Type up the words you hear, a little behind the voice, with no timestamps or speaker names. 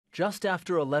Just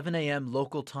after 11 a.m.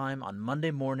 local time on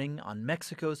Monday morning on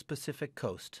Mexico's Pacific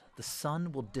coast, the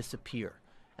sun will disappear.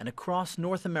 And across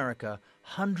North America,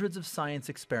 hundreds of science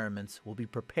experiments will be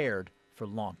prepared for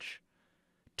launch.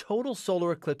 Total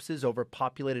solar eclipses over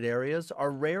populated areas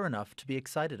are rare enough to be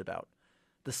excited about.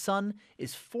 The sun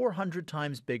is 400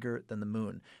 times bigger than the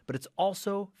moon, but it's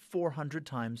also 400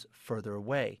 times further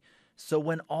away. So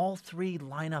when all three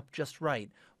line up just right,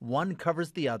 one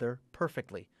covers the other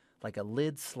perfectly, like a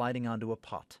lid sliding onto a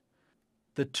pot.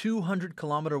 The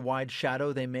 200-kilometer wide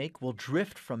shadow they make will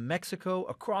drift from Mexico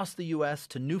across the U.S.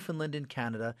 to Newfoundland in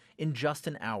Canada in just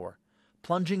an hour,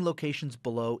 plunging locations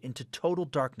below into total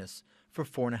darkness for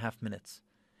 4.5 minutes.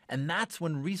 And that's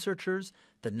when researchers,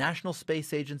 the National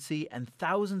Space Agency, and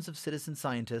thousands of citizen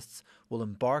scientists will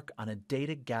embark on a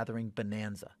data-gathering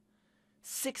bonanza.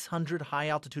 600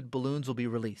 high-altitude balloons will be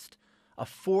released. A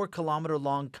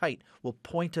 4-kilometer-long kite will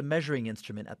point a measuring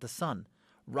instrument at the sun.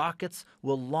 Rockets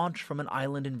will launch from an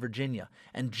island in Virginia,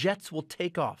 and jets will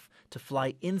take off to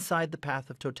fly inside the Path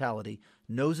of Totality,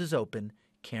 noses open,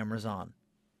 cameras on.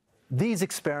 These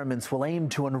experiments will aim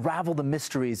to unravel the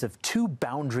mysteries of two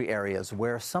boundary areas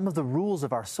where some of the rules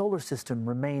of our solar system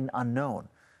remain unknown.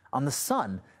 On the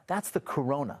sun, that's the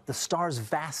corona, the star's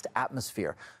vast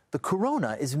atmosphere. The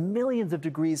corona is millions of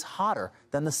degrees hotter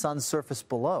than the sun's surface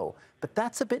below, but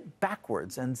that's a bit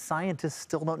backwards, and scientists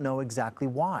still don't know exactly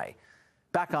why.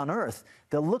 Back on Earth,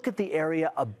 they'll look at the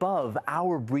area above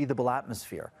our breathable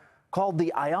atmosphere, called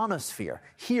the ionosphere.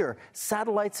 Here,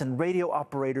 satellites and radio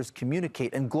operators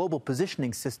communicate and global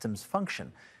positioning systems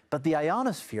function. But the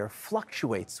ionosphere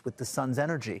fluctuates with the sun's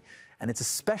energy, and it's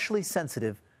especially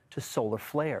sensitive to solar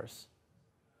flares.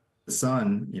 The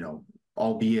sun,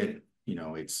 albeit,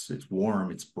 it's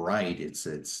warm, it's bright,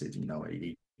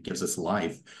 it gives us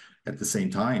life. At the same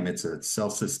time, it's a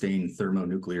self-sustained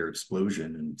thermonuclear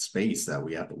explosion in space that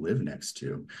we have to live next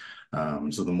to.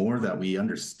 So the more that we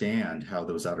understand how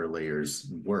those outer layers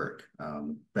work,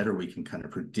 better we can kind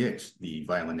of predict the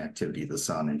violent activity of the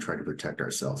sun and try to protect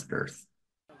ourselves at Earth.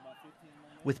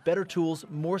 With better tools,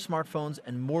 more smartphones,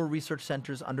 and more research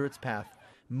centers under its path,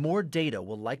 more data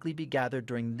will likely be gathered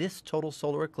during this total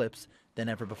solar eclipse than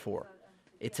ever before.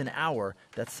 It's an hour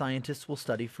that scientists will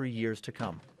study for years to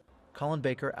come. Colin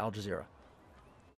Baker, Al Jazeera.